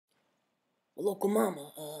local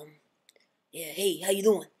mama. Yeah, hey, how you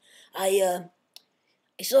doing? I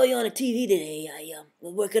I saw you on the TV today. I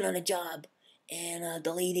was working on a job, and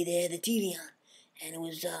the lady there had the TV on, and it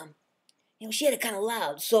was she had it kind of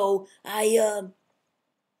loud. So I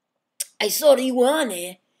saw that you were on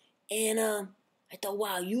there, and I thought,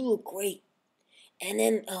 wow, you look great. And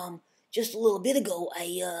then just a little bit ago,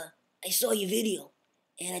 I saw your video,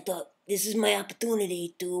 and I thought this is my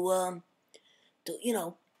opportunity to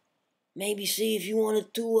maybe see if you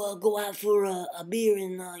wanted to go out for a beer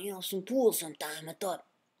in some pool sometime. I thought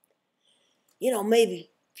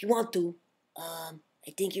maybe if you want to,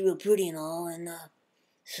 I think you're real pretty and all, and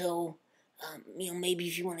so maybe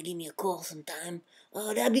if you want to give me a call sometime,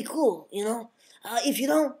 that'd be cool. If you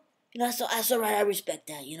don't, that's all right. I respect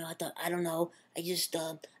that. I thought I don't know. I just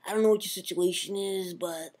I don't know what your situation is,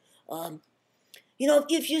 but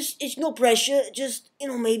if you it's no pressure. Just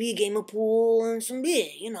maybe a game of pool and some beer.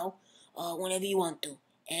 Whenever you want to,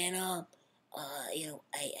 and I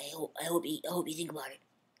hope you think about it.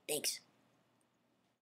 Thanks.